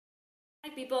Hi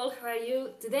people, how are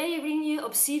you? Today I bring you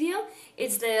Obsidio.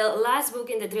 It's the last book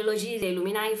in the trilogy, the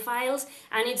Illuminati Files,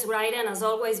 and it's written as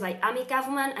always by Amie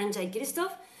Kaufman and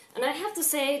Kristoff. And I have to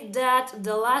say that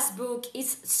the last book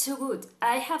is so good.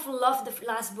 I have loved the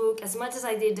last book as much as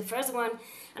I did the first one,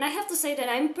 and I have to say that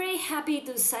I'm pretty happy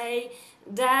to say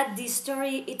that this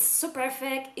story it's so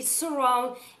perfect, it's so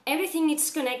round, everything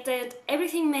is connected,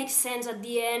 everything makes sense at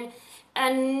the end,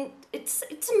 and it's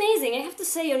amazing. I have to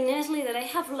say honestly that I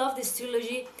have loved this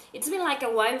trilogy. It's been like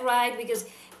a wild ride because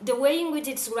the way in which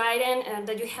it's written and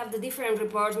that you have the different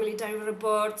reports, military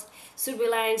reports,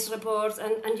 surveillance reports,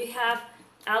 and you have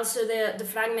also the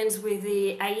fragments with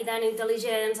the Aidan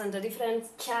intelligence and the different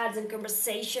chats and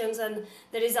conversations, and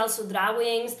there is also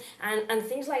drawings and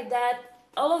things like that.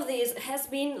 All of this has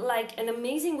been like an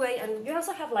amazing way, and you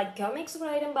also have like comics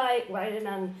written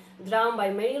and drawn by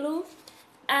Mary Lou.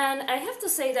 And I have to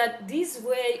say that this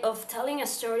way of telling a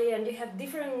story and you have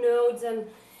different notes, and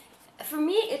for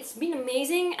me it's been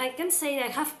amazing. I can say that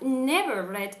I have never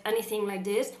read anything like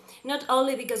this, not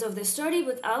only because of the story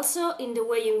but also in the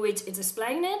way in which it's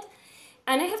explained it.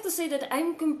 And I have to say that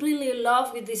I'm completely in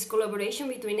love with this collaboration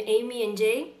between Amie and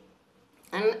Jay.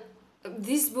 And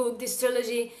this book, this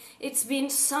trilogy, it's been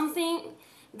something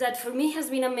that for me has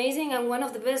been amazing and one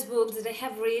of the best books that I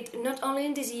have read, not only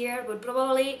in this year but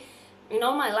probably in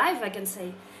all my life, I can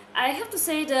say. I have to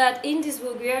say that in this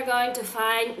book we are going to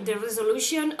find the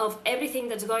resolution of everything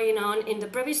that's going on in the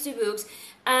previous two books.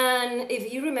 And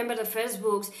if you remember the first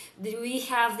books, we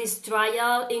have this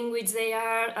trial in which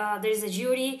there is a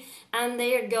jury and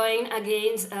they are going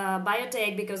against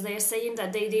BeiTech because they are saying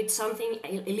that they did something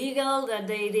illegal, that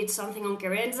they did something on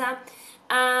Kerenza.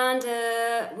 And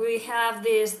we have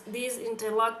this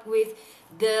interlocked with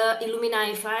the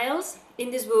Illuminati files. In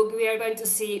this book we are going to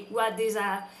see what these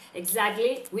are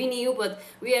exactly. We knew, but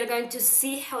we are going to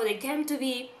see how they came to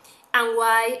be and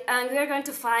why, and we are going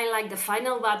to find like the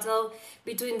final battle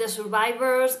between the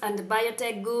survivors and the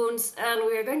BeiTech goons, and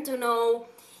we are going to know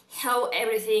how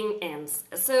everything ends.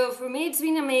 So for me it's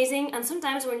been amazing, and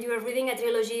sometimes when you are reading a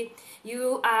trilogy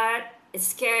you are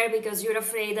scared because you're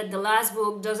afraid that the last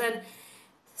book doesn't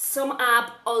sum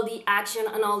up all the action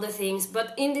and all the things.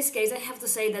 But in this case I have to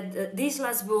say that this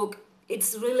last book,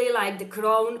 it's really like the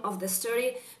crown of the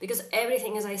story, because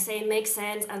everything, as I say, makes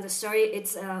sense, and the story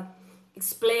it's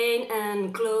explained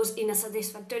and closed in a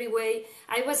satisfactory way.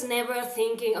 I was never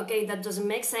thinking, okay, that doesn't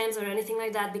make sense or anything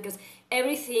like that, because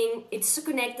everything, it's so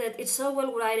connected, it's so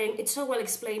well written, it's so well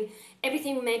explained,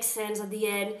 everything makes sense at the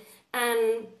end.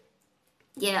 And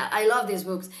yeah, I love these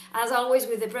books. As always,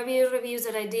 with the previous reviews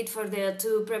that I did for the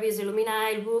two previous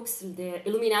Illuminati books, the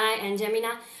Illuminati and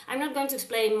Gemini, I'm not going to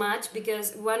explain much,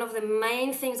 because one of the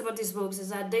main things about these books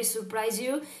is that they surprise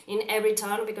you in every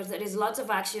turn, because there is lots of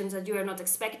actions that you are not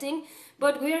expecting.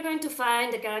 But we are going to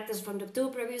find the characters from the two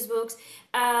previous books,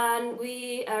 and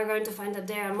we are going to find that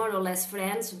they are more or less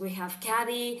friends. We have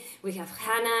Kady, we have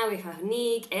Hanna, we have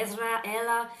Nick, Ezra,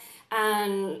 Ella,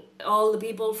 and all the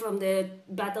people from the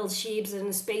battleships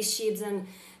and spaceships and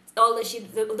all the ships,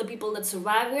 the people that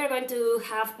survive. We are going to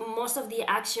have most of the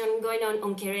action going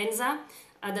on Kerenza,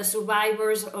 the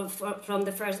survivors from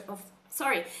the first of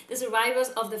the survivors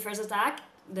of the first attack,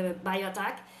 the bio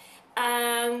attack,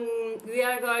 and we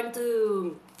are going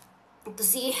to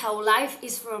see how life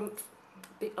is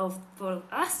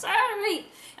sorry,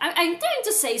 I'm trying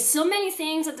to say so many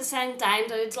things at the same time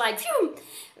that it's like, phew.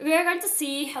 We are going to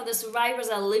see how the survivors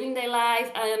are living their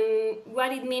life and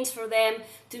what it means for them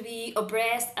to be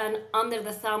oppressed and under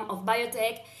the thumb of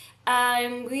BeiTech.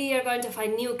 And we are going to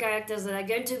find new characters that are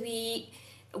going to be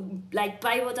like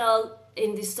pivotal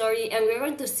in this story, and we're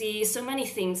going to see so many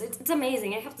things. It's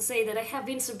amazing. I have to say that I have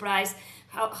been surprised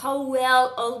how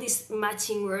well all this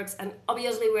matching works, and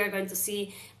obviously we're going to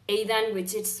see Aidan,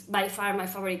 which is by far my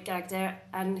favorite character,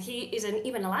 and he isn't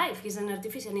even alive. He's an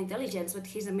artificial intelligence, but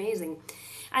he's amazing.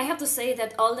 I have to say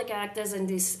that all the characters in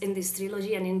this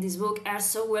trilogy and in this book are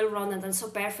so well rounded and so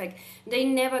perfect. They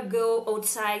never go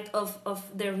outside of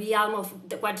the realm of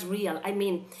what's real. I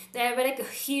mean, they are very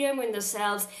coherent with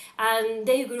themselves, and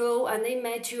they grow and they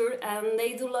mature and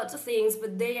they do lots of things,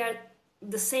 but they are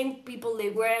the same people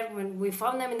they were when we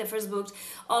found them in the first books,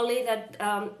 only that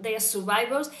they are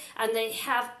survivors, and they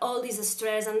have all this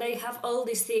stress and they have all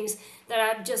these things that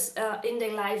are just in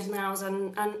their lives now,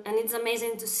 and it's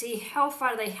amazing to see how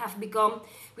far they have become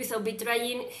without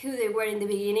betraying who they were in the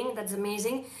beginning. That's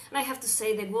amazing. And I have to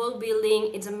say the world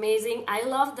building, it's amazing. I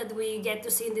love that we get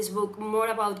to see in this book more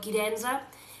about Kerenza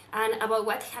and about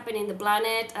what happened in the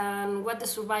planet and what the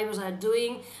survivors are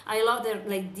doing. I love the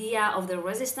idea of the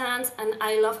resistance, and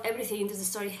I love everything this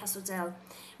story has to tell.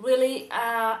 Really,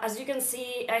 as you can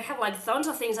see, I have like tons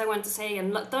of things I want to say and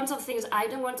tons of things I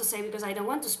don't want to say because I don't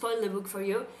want to spoil the book for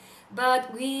you.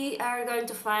 But we are going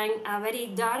to find a very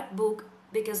dark book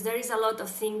because there is a lot of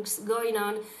things going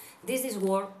on. This is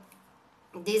war.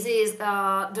 This is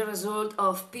the result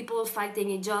of people fighting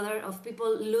each other, of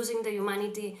people losing their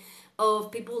humanity,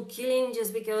 of people killing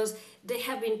just because they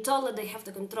have been told that they have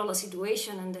to control a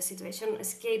situation and the situation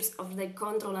escapes of their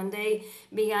control and they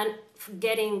began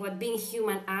forgetting what being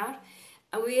human are.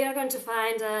 And we are going to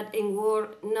find that in war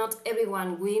not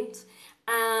everyone wins.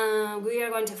 We are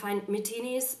going to find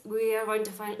mutinies, we are going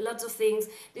to find lots of things.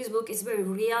 This book is very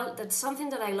real. That's something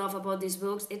that I love about these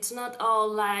books. It's not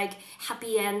all like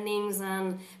happy endings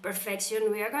and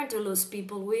perfection. We are going to lose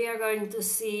people, we are going to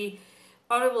see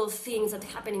horrible things that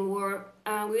happen in war.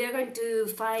 We are going to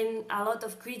find a lot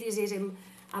of criticism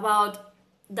about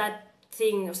that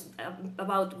thing,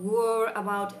 about war,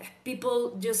 about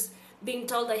people just being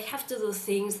told they have to do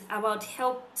things, about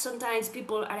how sometimes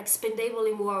people are expendable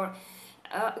in war.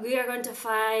 We are going to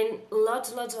find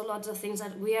lots of things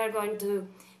that we are going to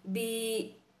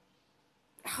be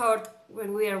hurt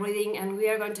when we are reading, and we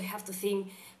are going to have to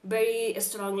think very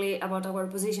strongly about our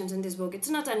positions in this book. It's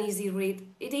not an easy read.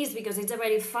 It is because it's a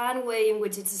very fun way in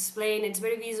which it's explained. It's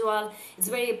very visual, it's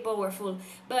very powerful,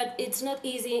 but it's not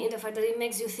easy in the fact that it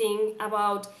makes you think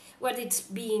about what it's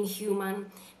being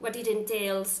human, what it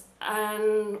entails,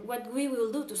 and what we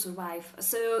will do to survive.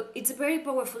 So it's a very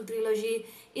powerful trilogy.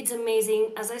 It's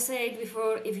amazing. As I said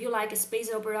before, if you like a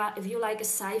space opera, if you like a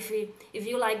sci-fi, if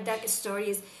you like dark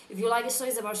stories, if you like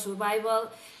stories about survival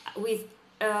with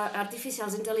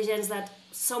artificial intelligence that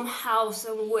somehow,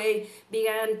 some way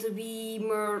began to be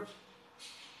more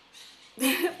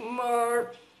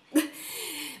more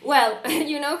well,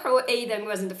 you know how Aidan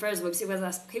was in the first books. He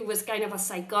was kind of a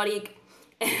psychotic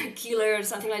killer or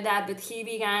something like that, but he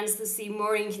begins to see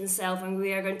more in himself, and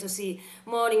we are going to see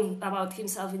more about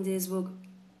himself in this book,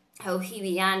 how he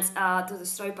begins to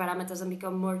destroy parameters and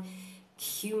become more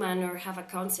human or have a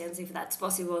conscience, if that's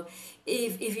possible.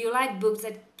 If you like books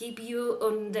that keep you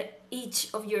on the edge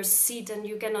of your seat and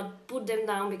you cannot put them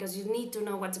down because you need to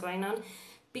know what's going on,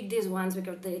 pick these ones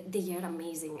because they are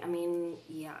amazing. I mean,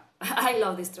 yeah, I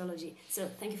love this trilogy. So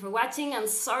thank you for watching. I'm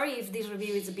sorry if this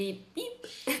review is a bit beep.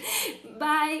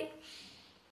 Bye!